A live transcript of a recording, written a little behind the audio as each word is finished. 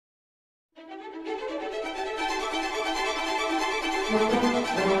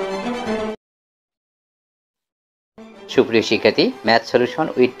সুপ্রিয় শিক্ষার্থী, math solution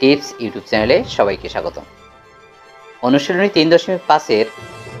with tips YouTube চ্যানেলে সবাইকে স্বাগত। অনুশীলনী 3.5-এর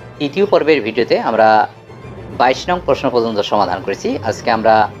তৃতীয় পর্বের ভিডিওতে আমরা 22 নং প্রশ্ন পর্যন্ত সমাধান করেছি। আজকে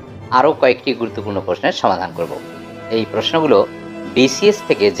আমরা আরও কয়েকটি গুরুত্বপূর্ণ প্রশ্নের সমাধান করব। এই প্রশ্নগুলো বিসিএস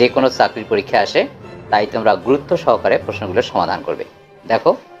থেকে যে কোনো চাকরির পরীক্ষা আসে, তাই তোমরা গুরুত্ব সহকারে প্রশ্নগুলোর সমাধান করবে।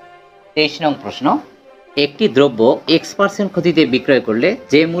 দেখো 23 নং প্রশ্ন, একটি দ্রব্য x% ক্ষতিতে বিক্রয় করলে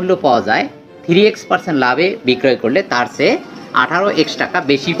যে মূল্য পাওয়া যায় 3x% লাভে বিক্রয় করলে তার চেয়ে 18x টাকা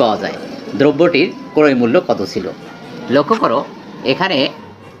বেশি পাওয়া যায়। দ্রব্যটির ক্রয় মূল্য কত ছিল? লক্ষ্য করো, এখানে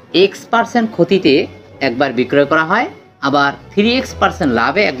x% ক্ষতিতে একবার বিক্রয় করা হয়, আবার 3x%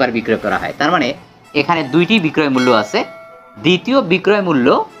 লাভে একবার বিক্রয় করা হয়। তার মানে এখানে দুইটি বিক্রয় মূল্য আছে। দ্বিতীয় বিক্রয় মূল্য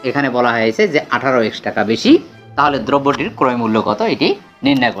এখানে বলা হয়েছে যে 18x টাকা বেশি, তাহলে দ্রব্যটির ক্রয় মূল্য কত এটি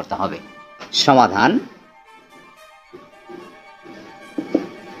নির্ণয় করতে হবে। সমাধান: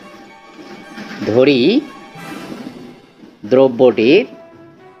 ধরি দ্রব্যটির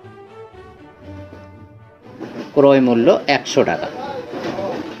ক্রয় মূল্য 100 টাকা।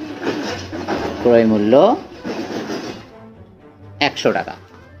 ক্রয় মূল্য 100 টাকা।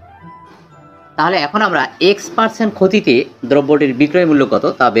 তাহলে এখন আমরা x% ক্ষতিতে দ্রব্যটির বিক্রয় মূল্য কত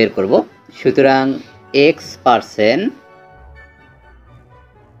তা বের করব। সুতরাং x%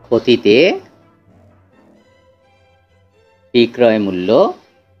 ক্ষতিতে বিক্রয় মূল্য,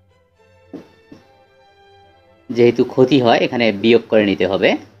 যেহেতু ক্ষতি হয় এখানে বিয়োগ করে নিতে হবে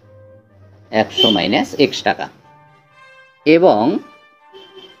 100 মাইনাস x টাকা। এবং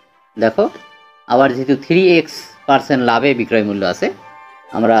দেখো আবার যেহেতু 3x% লাভে বিক্রয় মূল্য আছে,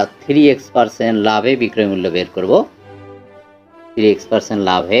 আমরা 3x% লাভে বিক্রয় মূল্য বের করব। 3x%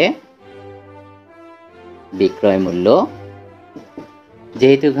 লাভে বিক্রয় মূল্য,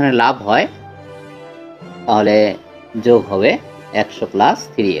 যেহেতু এখানে লাভ হয় তাহলে যোগ হবে 100 প্লাস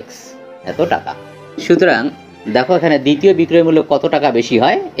 3x, এত টাকা। সুতরাং দেখো এখানে দ্বিতীয় বিক্রয় মূল্য কত টাকা বেশি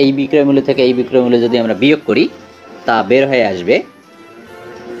হয়, এই বিক্রয় মূল্য থেকে এই বিক্রয় মূল্য যদি আমরা বিয়োগ করি তা বের হয়ে আসবে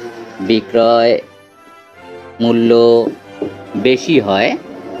বিক্রয় মূল্য বেশি হয়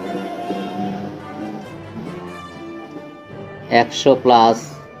 100 প্লাস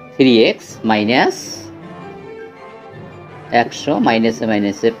 3x মাইনাস 100 মাইনাসে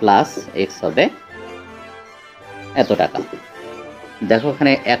মাইনাসে প্লাস x হবে এত টাকা। দেখো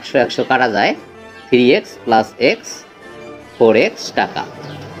এখানে 100 কাটা যায়, 3x প্লাস x 4x টাকা।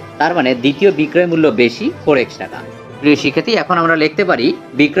 তার মানে দ্বিতীয় বিক্রয় মূল্য বেশি 4x টাকা। প্রিয় শিক্ষার্থী, এখন আমরা লিখতে পারি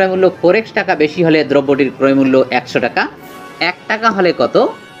বিক্রয় মূল্য 4x টাকা বেশি হলে দ্রব্যটির ক্রয় মূল্য 100 টাকা। 1 টাকা হলে কত?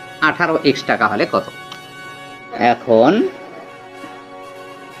 18x টাকা হলে কত? এখন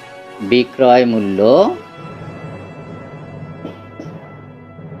বিক্রয় মূল্য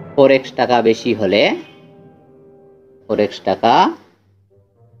 4x টাকা বেশি হলে, 4x টাকা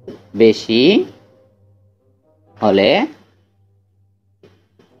বেশি হলে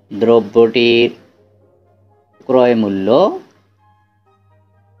দ্রব্যটির ক্রয় মূল্য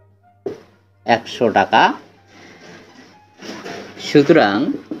 100 টাকা। সুতরাং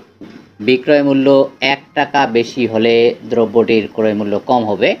বিক্রয় মূল্য 1 টাকা বেশি হলে দ্রব্যটির ক্রয় মূল্য কম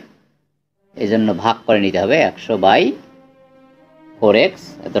হবে, এজন্য ভাগ করে নিতে হবে 100/4x,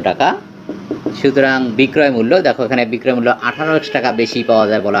 এত টাকা। সুতরাং বিক্রয় মূল্য, দেখো এখানে বিক্রয় মূল্য 18x টাকা বেশি পাওয়া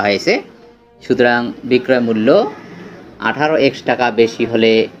যায় বলা হয়েছে। সুতরাং বিক্রয় মূল্য 18x টাকা বেশি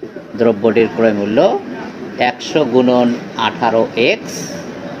হলে দ্রব্যটির ক্রয় মূল্য 100 গুণন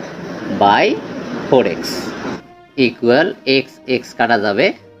 18x/4x ইকুয়াল x কাটা যাবে,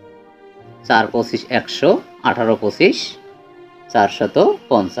 4 25 100, 18 25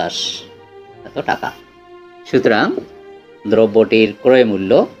 450, এত টাকা। সুতরাং দ্রব্যটির ক্রয়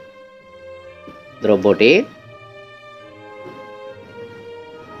মূল্য, দ্রব্যটির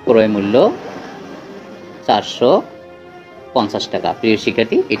ক্রয় মূল্য 450 টাকা। প্রিয়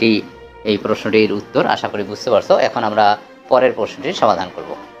শিক্ষার্থী, এটি এই প্রশ্নটির উত্তর, আশা করি বুঝতে পারছো। এখন আমরা পরের প্রশ্নটির সমাধান করব।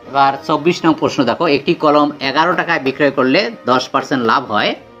 এবার 24 নং প্রশ্ন দেখো, একটি কলম 11 টাকায় বিক্রয় করলে 10% লাভ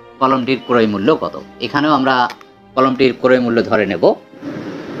হয়, কলমটির ক্রয় মূল্য কত? এখানেও আমরা কলমটির ক্রয় মূল্য ধরে নেব।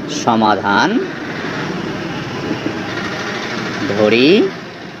 সমাধান: ধরি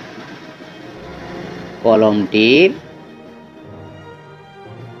কলমটির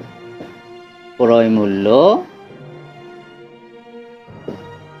ক্রয় মূল্য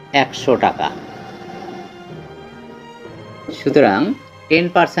 100 টাকা। সুতরাং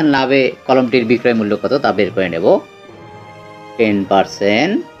 10% লাভে কলমটির বিক্রয় মূল্য কত তা বের করে নেব।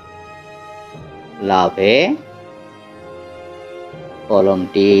 10% লাভে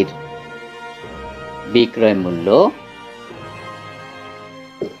কলমটির বিক্রয় মূল্য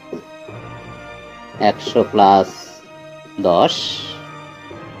 100 প্লাস 10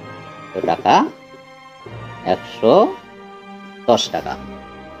 টাকা 110 টাকা।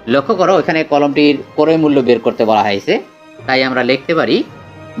 লক্ষ্য করো এখানে কলমটির ক্রয় মূল্য বের করতে বলা হয়েছে, তাই আমরা লিখতে পারি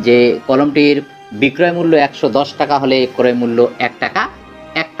যে কলমটির বিক্রয় মূল্য 110 টাকা হলে ক্রয় মূল্য 1 টাকা,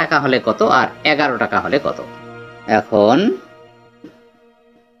 1 টাকা হলে কত আর 11 টাকা হলে কত। এখন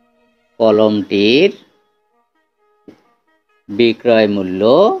কলমটির বিক্রয় মূল্য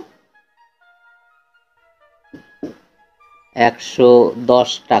 110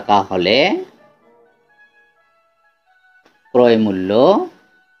 টাকা হলে ক্রয় মূল্য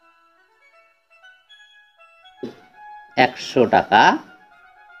 100 টাকা।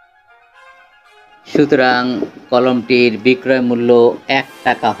 সুতরাং কলমটির বিক্রয় মূল্য 1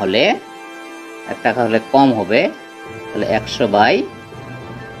 টাকা হলে কম হবে, তাহলে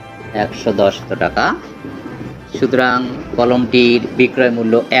 100/110 টাকা। সুতরাং কলমটির বিক্রয়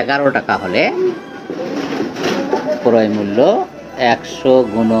মূল্য 11 টাকা হলে ক্রয় মূল্য 100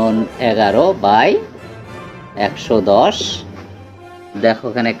 × 11/110। দেখো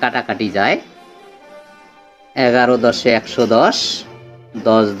এখানে কাটাকাটি যায়, 11 × 10 110,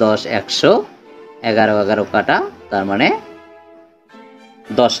 10 × 10 100, 11 11 কাটা, তার মানে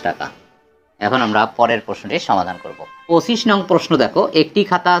 10 টাকা। এখন আমরা পরের প্রশ্নটি সমাধান করব। 25 নং প্রশ্ন দেখো, একটি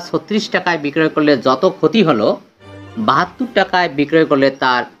খাতা 36 টাকায় বিক্রয় করলে যত ক্ষতি হলো 72 টাকায় বিক্রয় করলে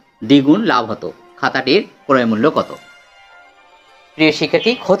তার দ্বিগুণ লাভ হতো, খাতাটির ক্রয় মূল্য কত? প্রিয়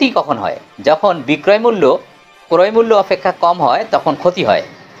শিক্ষার্থী, ক্ষতি কখন হয়? যখন বিক্রয় মূল্য ক্রয় মূল্য অপেক্ষা কম হয় তখন ক্ষতি হয়,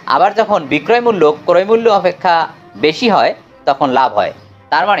 আবার যখন বিক্রয় মূল্য ক্রয় মূল্য অপেক্ষা বেশি হয় তখন লাভ হয়।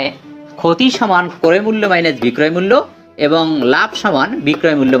 তার মানে ক্ষতি সমান ক্রয় মূল্য মাইনাস বিক্রয় মূল্য এবং লাভ সমান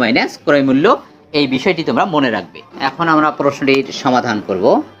বিক্রয় মূল্য মাইনাস ক্রয় মূল্য, এই বিষয়টি তোমরা মনে রাখবে। এখন আমরা প্রশ্নটির সমাধান করব।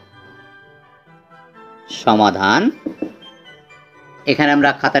 সমাধান, এখানে আমরা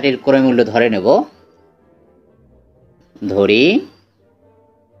খাতাটির ক্রয় মূল্য ধরে নেব। ধরি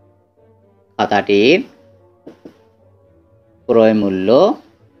খাতাটির ক্রয় মূল্য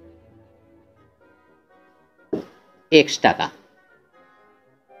x টাকা।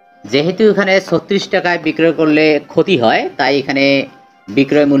 যেহেতু এখানে 36 টাকায় বিক্রয় করলে ক্ষতি হয়, তাই এখানে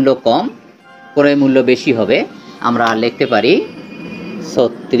বিক্রয় মূল্য কম, ক্রয় মূল্য বেশি হবে। আমরা লিখতে পারি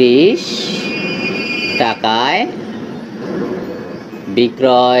 36 টাকায়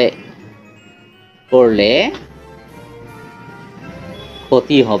বিক্রয় করলে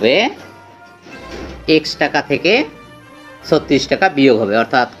ক্ষতি হবে x টাকা থেকে 36 টাকা বিয়োগ হবে,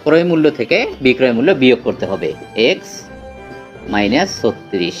 অর্থাৎ ক্রয় মূল্য থেকে বিক্রয় মূল্য বিয়োগ করতে হবে, x -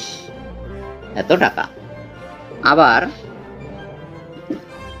 36 এত টাকা। আবার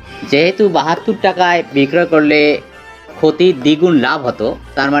যেহেতু 72 টাকায় বিক্রয় করলে ক্ষতির দ্বিগুণ লাভ হতো,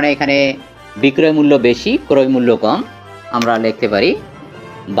 তার মানে এখানে বিক্রয় মূল্য বেশি, ক্রয় মূল্য কম। আমরা লিখতে পারি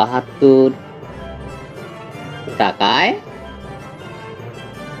 72 টাকায়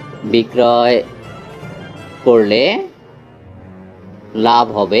বিক্রয় করলে লাভ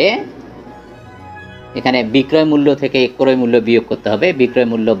হবে, এখানে বিক্রয় মূল্য থেকে ক্রয় মূল্য বিয়োগ করতে হবে, বিক্রয়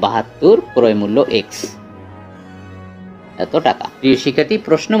মূল্য 72, ক্রয় মূল্য x এত টাকা। প্রিয় শিক্ষার্থী,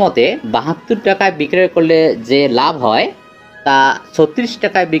 প্রশ্ন মতে 72 টাকায় বিক্রয় করলে যে লাভ হয় তা 36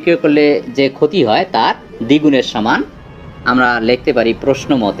 টাকায় বিক্রয় করলে যে ক্ষতি হয় তার দ্বিগুণের সমান। আমরা লিখতে পারি প্রশ্ন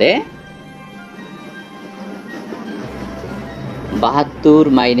মতে 72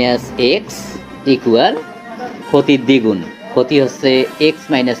 - x ইকুয়াল ক্ষতির দ্বিগুণ, ক্ষতি হচ্ছে x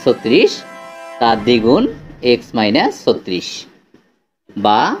 - 36, তার দ্বিগুণ x - 36,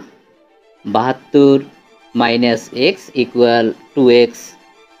 বা 72 - x ইকুয়াল 2x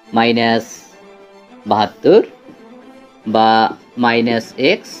 - 72, বা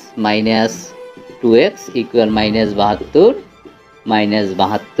 -x - 2x ইকুয়াল -72 -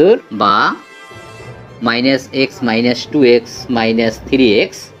 72, বা -x - 2x -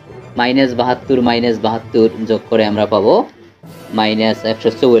 3x, -72 - 72 যোগ করে আমরা পাবো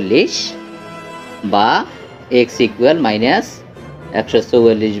 -144, বা x ইকুয়াল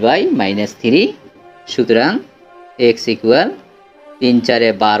 -144/-3। সুতরাং x ইকুয়াল 3 × 4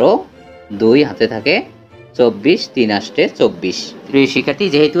 = 12, 2 হাতে থাকে 24, 3 × 8 = 24। প্রিয় শিক্ষার্থী,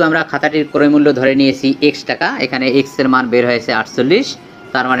 যেহেতু আমরা খাতাটির ক্রয় মূল্য ধরে নিয়েছি x টাকা, এখানে x এর মান বের হয়েছে 48,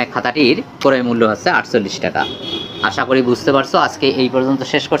 তার মানে খাতাটির ক্রয় মূল্য হচ্ছে 48 টাকা। আশা করি বুঝতে পারছো। আজকে এই পর্যন্ত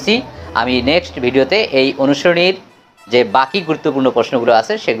শেষ করছি। আমি নেক্সট ভিডিওতে এই অনুসরণীর যে বাকি গুরুত্বপূর্ণ প্রশ্নগুলো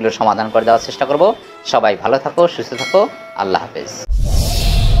আছে সেগুলোর সমাধান করে দেওয়ার চেষ্টা করব। সবাই ভালো থাকো, সুস্থ থাকো, আল্লাহ হাফেজ।